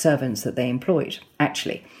domestic servants that they employed,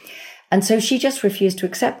 actually. And so she just refused to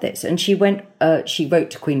accept this. And she wrote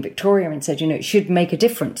to Queen Victoria and said, it should make a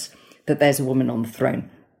difference that there's a woman on the throne.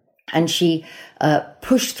 And she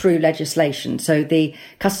pushed through legislation. So the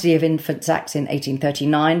Custody of Infants Act in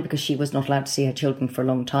 1839, because she was not allowed to see her children for a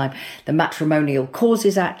long time. The Matrimonial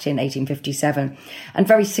Causes Act in 1857. And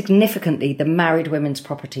very significantly, the Married Women's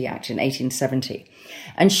Property Act in 1870.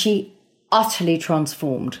 And she utterly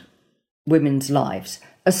transformed women's lives,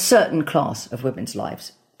 a certain class of women's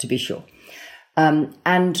lives, to be sure.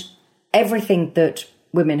 And everything that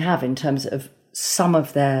women have in terms of some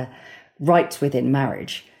of their rights within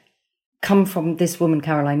marriage come from this woman,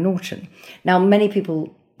 Caroline Norton. Now, many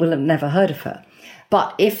people will have never heard of her,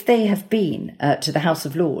 but if they have been to the House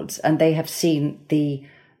of Lords and they have seen the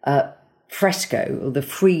fresco, or the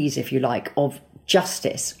frieze, if you like, of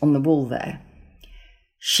justice on the wall there,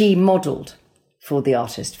 she modelled for the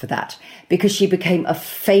artist for that, because she became a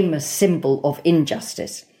famous symbol of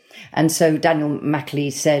injustice. And so Daniel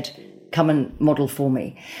Maclise said, come and model for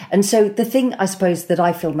me. And so the thing, I suppose, that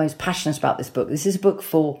I feel most passionate about this is a book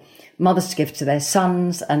for mothers to give to their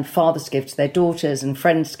sons and fathers to give to their daughters and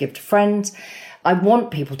friends to give to friends. I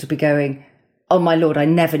want people to be going, oh my Lord, I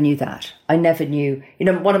never knew that. I never knew.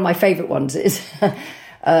 One of my favourite ones is an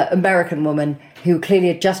American woman who clearly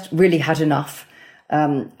had just really had enough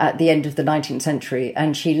at the end of the 19th century.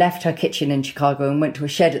 And she left her kitchen in Chicago and went to a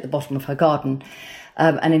shed at the bottom of her garden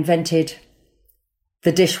and invented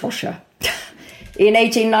the dishwasher in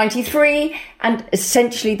 1893. And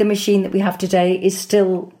essentially the machine that we have today is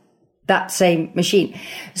still that same machine.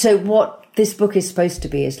 So what this book is supposed to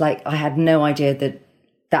be is like, I had no idea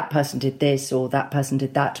that person did this or that person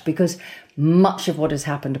did that, because much of what has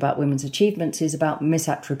happened about women's achievements is about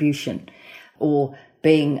misattribution or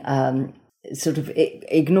being sort of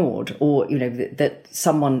ignored, or, that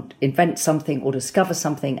someone invents something or discovers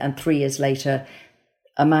something and 3 years later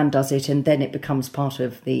a man does it, and then it becomes part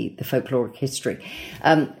of the folkloric history.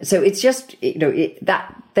 So it's just,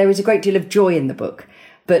 that there is a great deal of joy in the book.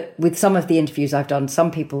 But with some of the interviews I've done,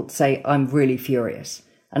 some people say I'm really furious,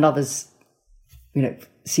 and others,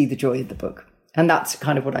 see the joy in the book. And that's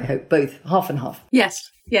kind of what I hope, both half and half.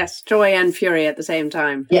 Yes, joy and fury at the same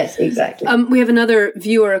time. Yes, exactly. We have another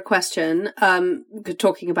viewer question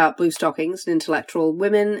talking about blue stockings and intellectual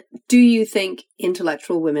women. Do you think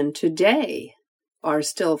intellectual women today are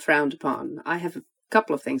still frowned upon? I have a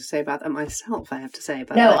couple of things to say about that myself, I have to say.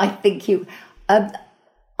 But no, I think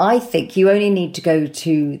you only need to go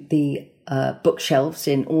to the bookshelves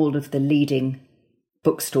in all of the leading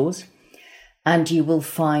bookstores, and you will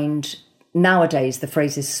find nowadays the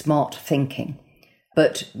phrase is smart thinking,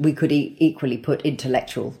 but we could equally put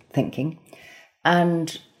intellectual thinking.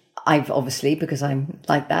 And I've obviously, because I'm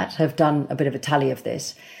like that, have done a bit of a tally of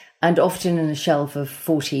this. And often in a shelf of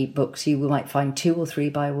 40 books, you might find 2 or 3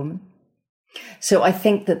 by a woman. So I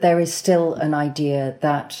think that there is still an idea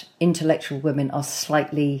that intellectual women are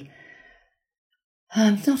slightly,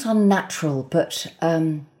 not unnatural, but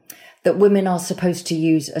that women are supposed to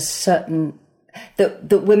use a certain,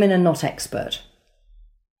 that women are not expert.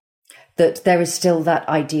 That there is still that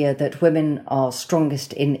idea that women are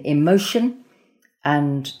strongest in emotion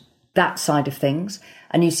and that side of things.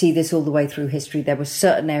 And you see this all the way through history. There were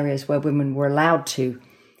certain areas where women were allowed to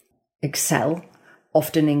excel,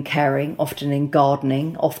 often in caring, often in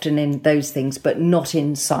gardening, often in those things, but not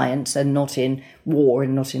in science and not in war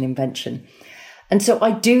and not in invention. And so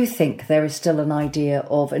I do think there is still an idea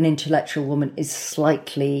of an intellectual woman is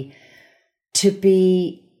slightly to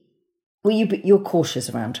be, well, you're cautious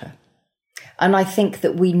around her. And I think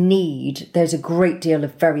that there's a great deal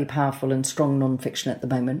of very powerful and strong nonfiction at the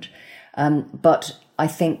moment. But I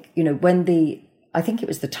think, I think it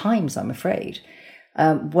was the Times, I'm afraid,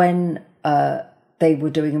 when they were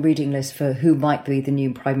doing a reading list for who might be the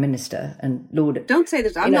new Prime Minister. And Lord... Don't say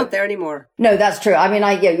this. I'm not there anymore. No, that's true. I mean,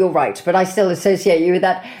 yeah, you're right. But I still associate you with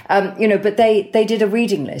that. But they did a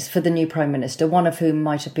reading list for the new Prime Minister, one of whom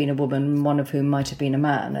might have been a woman, one of whom might have been a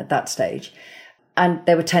man at that stage. And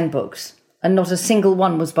there were 10 books, and not a single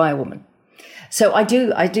one was by a woman. So I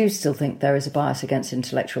do still think there is a bias against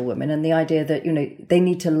intellectual women, and the idea that, they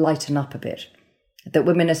need to lighten up a bit, that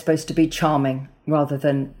women are supposed to be charming rather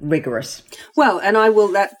than rigorous. Well, and I will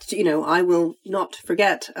not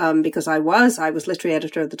forget, because I was literary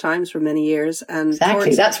editor of the Times for many years. And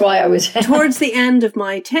exactly, that's why I was... towards the end of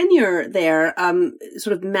my tenure there,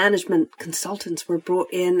 sort of management consultants were brought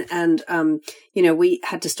in, and, we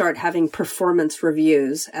had to start having performance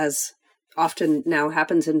reviews, as often now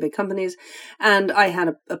happens in big companies. And I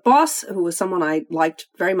had a boss who was someone I liked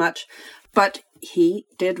very much, but he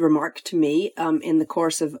did remark to me in the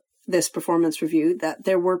course of this performance review that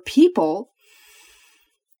there were people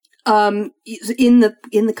in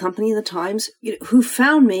the company, in the Times, who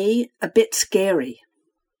found me a bit scary.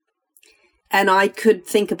 And I could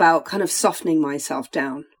think about kind of softening myself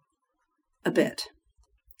down a bit.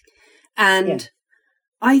 And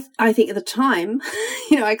I think at the time,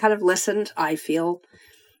 I kind of listened. I feel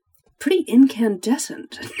pretty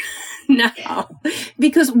incandescent now,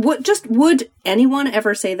 because would anyone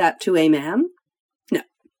ever say that to a man?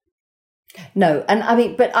 No. And I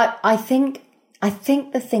mean, but I think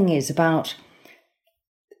the thing is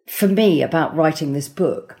for me, about writing this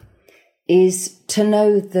book is to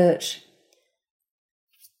know that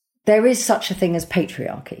there is such a thing as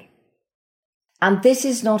patriarchy. And this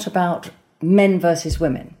is not about men versus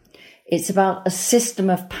women. It's about a system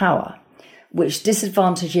of power which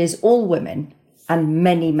disadvantages all women and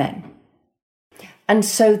many men. And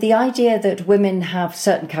so the idea that women have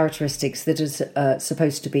certain characteristics that are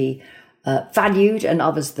supposed to be valued and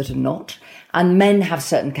others that are not, and men have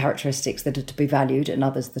certain characteristics that are to be valued and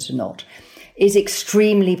others that are not, is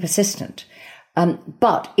extremely persistent.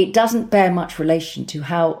 But it doesn't bear much relation to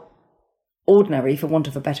how ordinary, for want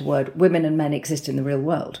of a better word, women and men exist in the real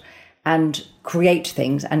world and create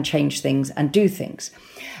things and change things and do things.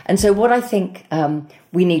 And so what I think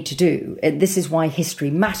we need to do, and this is why history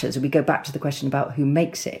matters, and we go back to the question about who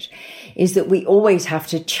makes it, is that we always have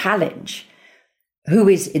to challenge who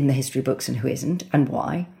is in the history books and who isn't, and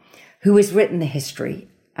why, who has written the history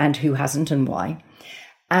and who hasn't and why,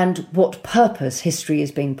 and what purpose history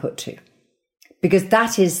is being put to. Because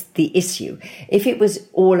that is the issue. If it was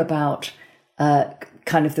all about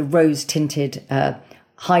kind of the rose-tinted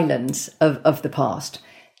highlands of the past,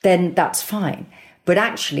 then that's fine. But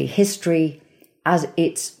actually, history, as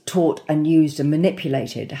it's taught and used and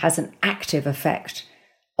manipulated, has an active effect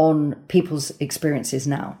on people's experiences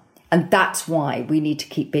now. And that's why we need to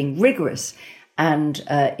keep being rigorous and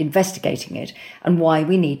investigating it, and why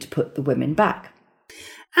we need to put the women back.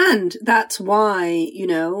 And that's why,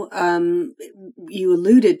 you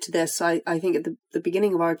alluded to this, I think, at the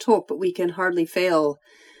beginning of our talk, but we can hardly fail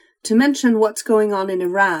to mention what's going on in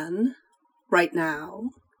Iran right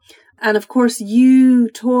now. And of course, you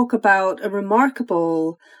talk about a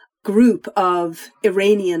remarkable group of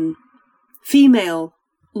Iranian female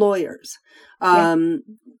lawyers,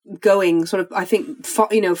 going sort of, I think,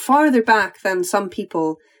 farther back than some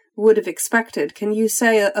people would have expected. Can you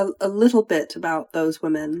say a little bit about those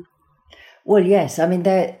women? Well, yes. I mean,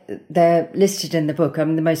 they're listed in the book. I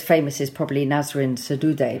mean, the most famous is probably Nasrin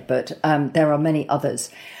Sotoudeh, but there are many others.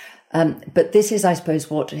 But this is, I suppose,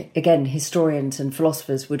 what, again, historians and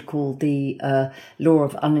philosophers would call the law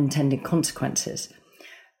of unintended consequences.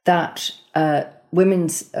 That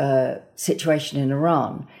women's situation in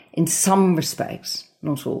Iran, in some respects,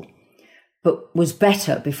 not all, but was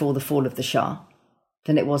better before the fall of the Shah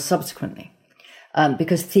than it was subsequently.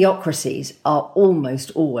 Because theocracies are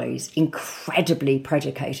almost always incredibly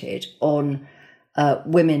predicated on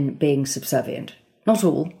women being subservient. Not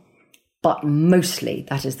all, but mostly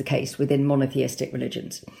that is the case within monotheistic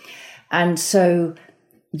religions. And so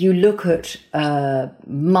you look at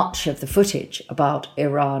much of the footage about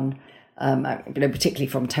Iran, particularly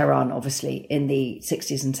from Tehran, obviously, in the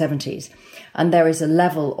 60s and 70s, and there is a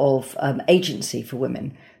level of agency for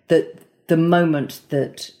women that the moment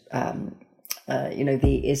that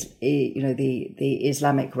the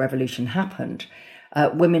Islamic Revolution happened,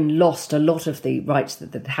 women lost a lot of the rights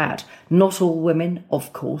that they'd had. Not all women,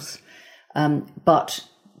 of course, but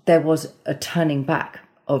there was a turning back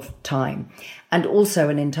of time, and also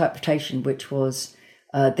an interpretation which was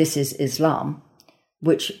this is Islam,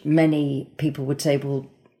 which many people would say, well,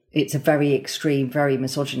 it's a very extreme, very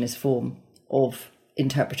misogynist form of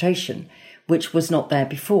interpretation, which was not there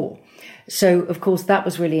before. So, of course, that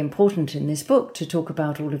was really important in this book, to talk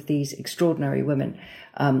about all of these extraordinary women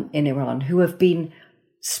in Iran who have been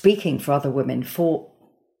speaking for other women for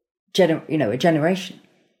a generation.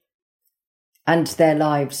 And their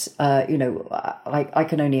lives, I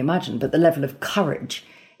can only imagine, but the level of courage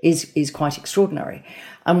is quite extraordinary.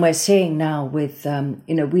 And we're seeing now with,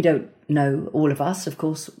 we don't know, all of us, of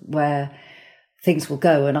course, where things will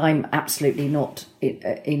go. And I'm absolutely not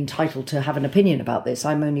entitled to have an opinion about this.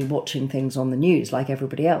 I'm only watching things on the news like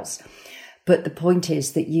everybody else. But the point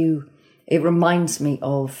is that it reminds me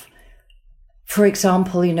of, for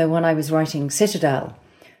example, when I was writing Citadel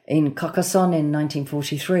in Carcassonne in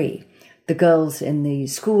 1943, the girls in the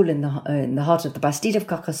school in the heart of the Bastide of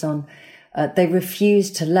Carcassonne, they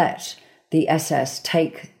refused to let the SS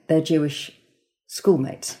take their Jewish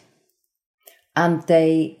schoolmates. And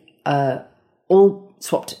they all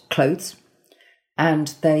swapped clothes,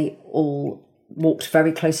 and they all walked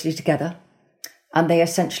very closely together, and they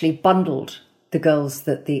essentially bundled the girls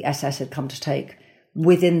that the SS had come to take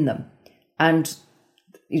within them. And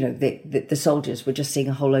the soldiers were just seeing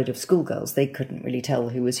a whole load of schoolgirls. They couldn't really tell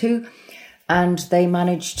who was who, and they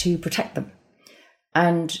managed to protect them.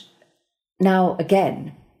 And now,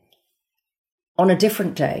 again, on a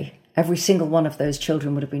different day, every single one of those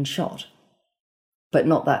children would have been shot, but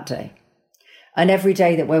not that day. And every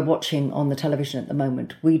day that we're watching on the television at the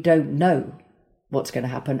moment, we don't know what's going to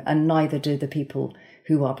happen, and neither do the people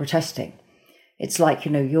who are protesting. It's like,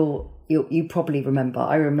 you probably remember,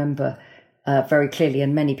 I remember very clearly,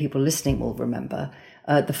 and many people listening will remember,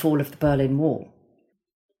 the fall of the Berlin Wall.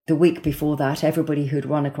 The week before that, everybody who'd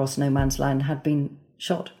run across no man's land had been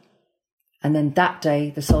shot. And then that day,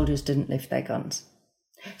 the soldiers didn't lift their guns.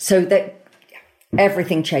 So that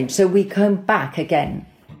everything changed. So we come back again,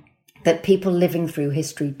 that people living through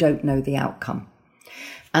history don't know the outcome.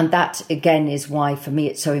 And that, again, is why, for me,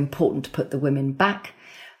 it's so important to put the women back,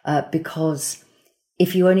 because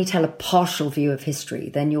if you only tell a partial view of history,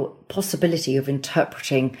 then your possibility of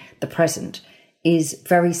interpreting the present is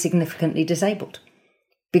very significantly disabled,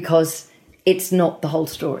 because it's not the whole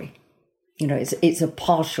story. It's a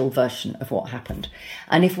partial version of what happened.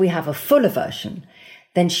 And if we have a fuller version,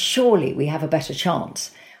 then surely we have a better chance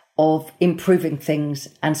of improving things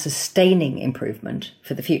and sustaining improvement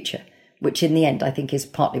for the future, which in the end, I think, is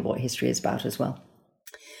partly what history is about as well.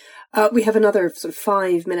 We have another sort of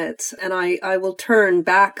 5 minutes, and I will turn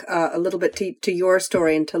back a little bit to your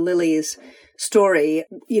story and to Lily's story,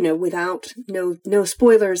 without no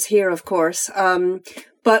spoilers here, of course.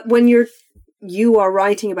 But when you are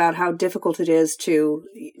writing about how difficult it is to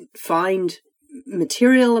find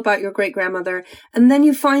material about your great-grandmother, and then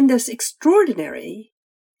you find this extraordinary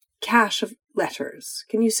cache of letters.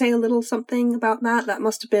 Can you say a little something about that? That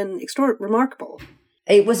must have been remarkable.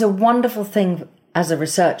 It was a wonderful thing as a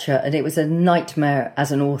researcher, and it was a nightmare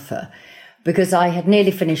as an author, because I had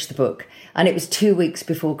nearly finished the book, and it was 2 weeks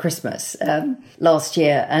before Christmas last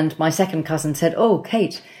year, and my second cousin said, "Oh,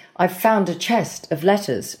 Kate, I've found a chest of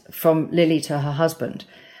letters from Lily to her husband."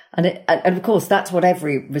 And of course, that's what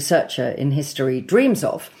every researcher in history dreams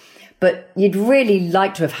of. But you'd really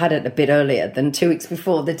like to have had it a bit earlier than 2 weeks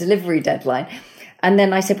before the delivery deadline. And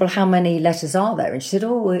then I said, "Well, how many letters are there?" And she said,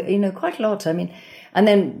 "Oh, quite a lot. And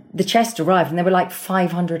then the chest arrived, and there were like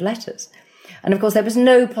 500 letters. And of course, there was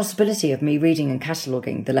no possibility of me reading and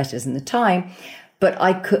cataloguing the letters in the time. But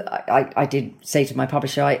I did say to my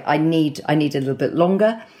publisher, I need a little bit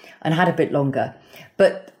longer, and had a bit longer.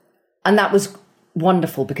 And that was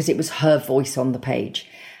wonderful, because it was her voice on the page.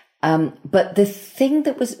 But the thing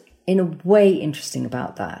that was in a way interesting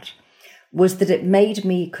about that was that it made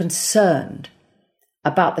me concerned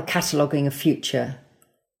about the cataloguing of future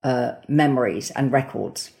memories and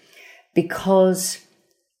records, because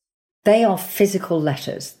they are physical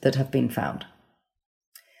letters that have been found.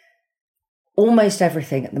 Almost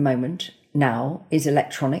everything at the moment now is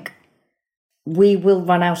electronic. We will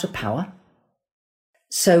run out of power,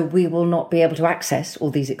 so we will not be able to access all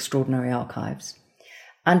these extraordinary archives.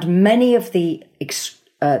 And many of the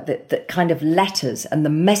kind of letters and the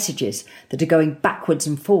messages that are going backwards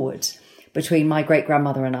and forwards between my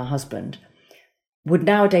great-grandmother and her husband would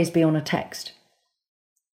nowadays be on a text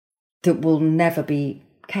that will never be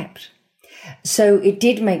kept. So it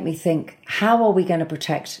did make me think, how are we going to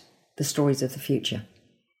protect the stories of the future?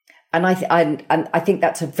 And I think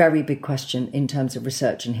that's a very big question in terms of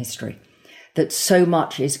research and history, that so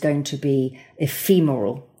much is going to be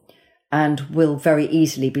ephemeral and will very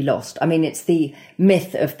easily be lost. It's the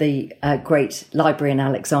myth of the great library in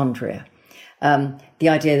Alexandria. The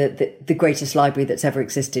idea that the greatest library that's ever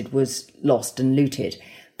existed was lost and looted.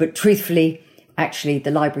 But truthfully, actually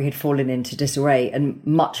the library had fallen into disarray and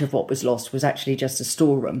much of what was lost was actually just a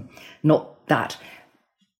storeroom, not that.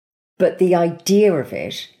 But the idea of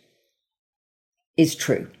it is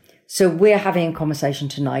true. So we're having a conversation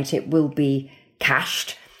tonight. It will be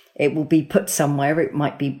cached. It will be put somewhere. It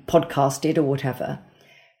might be podcasted or whatever.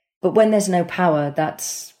 But when there's no power,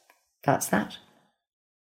 that's that.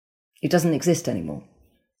 It doesn't exist anymore.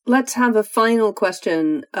 Let's have a final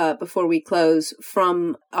question before we close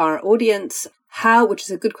from our audience. Which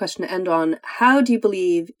is a good question to end on, how do you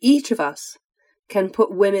believe each of us can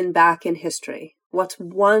put women back in history? What's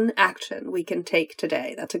one action we can take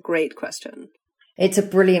today? That's a great question. It's a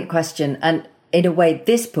brilliant question. And in a way,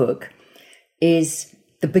 this book is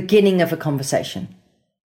the beginning of a conversation,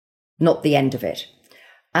 not the end of it.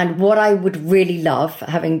 And what I would really love,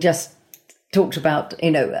 having just talked about,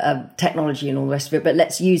 technology and all the rest of it, but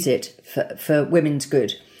let's use it for women's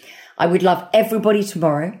good. I would love everybody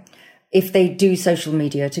tomorrow, if they do social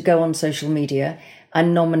media, to go on social media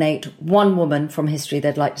and nominate one woman from history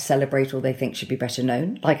they'd like to celebrate or they think should be better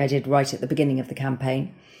known, like I did right at the beginning of the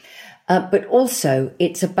campaign. But also,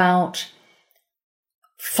 it's about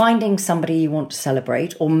finding somebody you want to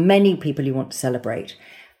celebrate, or many people you want to celebrate,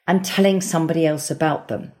 and telling somebody else about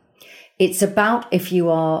them. It's about, if you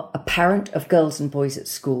are a parent of girls and boys at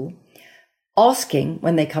school, asking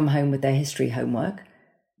when they come home with their history homework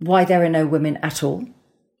why there are no women at all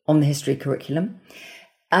on the history curriculum.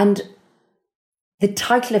 And the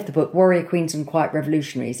title of the book, Warrior Queens and Quiet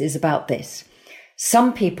Revolutionaries, is about this.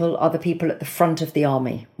 Some people are the people at the front of the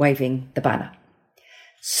army waving the banner.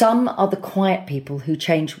 Some are the quiet people who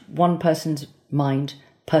change one person's mind,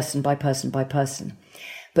 person by person by person.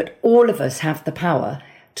 But all of us have the power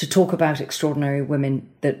to talk about extraordinary women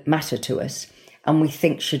that matter to us and we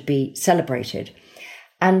think should be celebrated.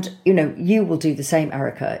 And, you will do the same,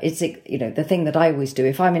 Erica. It's, the thing that I always do.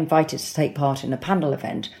 If I'm invited to take part in a panel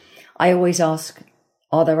event, I always ask,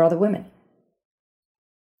 are there other women?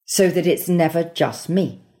 So that it's never just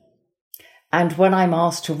me. And when I'm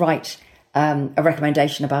asked to write a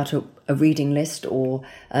recommendation about a reading list or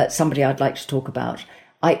somebody I'd like to talk about,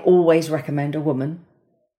 I always recommend a woman,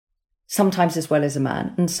 sometimes as well as a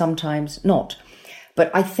man, and sometimes not.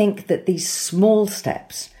 But I think that these small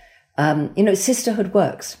steps, sisterhood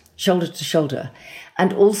works, shoulder to shoulder.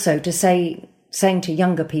 And also to saying to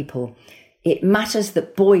younger people, it matters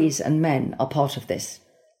that boys and men are part of this.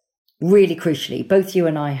 Really crucially, both you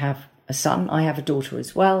and I have a son. I have a daughter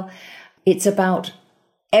as well. It's about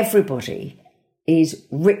everybody is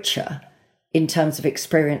richer in terms of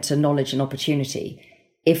experience and knowledge and opportunity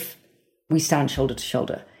if we stand shoulder to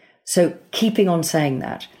shoulder. So keeping on saying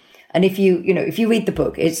that. And if you read the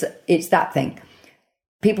book, it's that thing.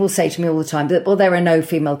 People say to me all the time that, well, there are no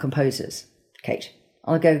female composers, Kate.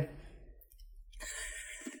 I'll go,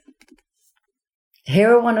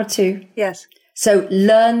 here are one or two. Yes. So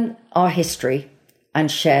learn our history and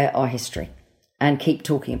share our history and keep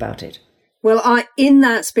talking about it. Well, in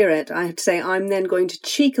that spirit, I have to say I'm then going to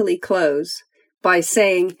cheekily close by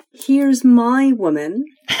saying, here's my woman.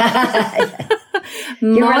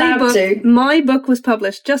 My book was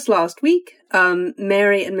published just last week,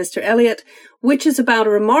 Mary and Mr. Elliot, which is about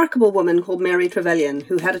a remarkable woman called Mary Trevelyan,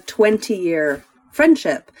 who had a 20-year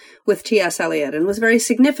friendship with T.S. Eliot and was very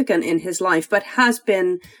significant in his life, but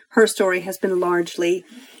her story has been largely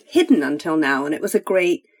hidden until now. And it was a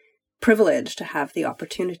great privilege to have the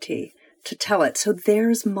opportunity to tell it. So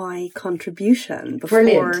there's my contribution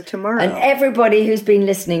before tomorrow. And everybody who's been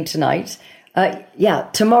listening tonight,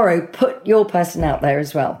 tomorrow, put your person out there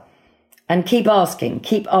as well. And keep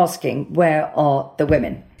asking, where are the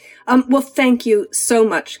women? Well, thank you so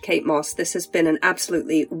much, Kate Mosse. This has been an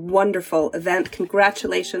absolutely wonderful event.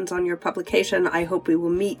 Congratulations on your publication. I hope we will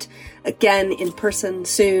meet again in person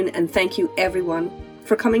soon. And thank you, everyone,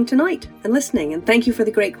 for coming tonight and listening. And thank you for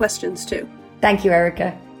the great questions, too. Thank you,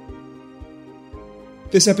 Erica.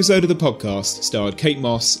 This episode of the podcast starred Kate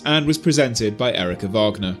Mosse and was presented by Erica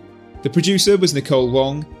Wagner. The producer was Nicole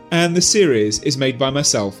Wong, and the series is made by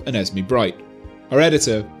myself and Esme Bright. Our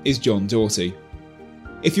editor is John Doughty.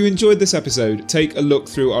 If you enjoyed this episode, take a look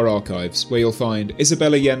through our archives, where you'll find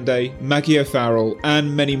Isabel Allende, Maggie O'Farrell,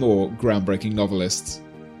 and many more groundbreaking novelists.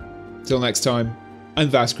 Till next time, I'm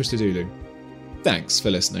Vas Christodoulou. Thanks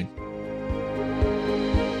for listening.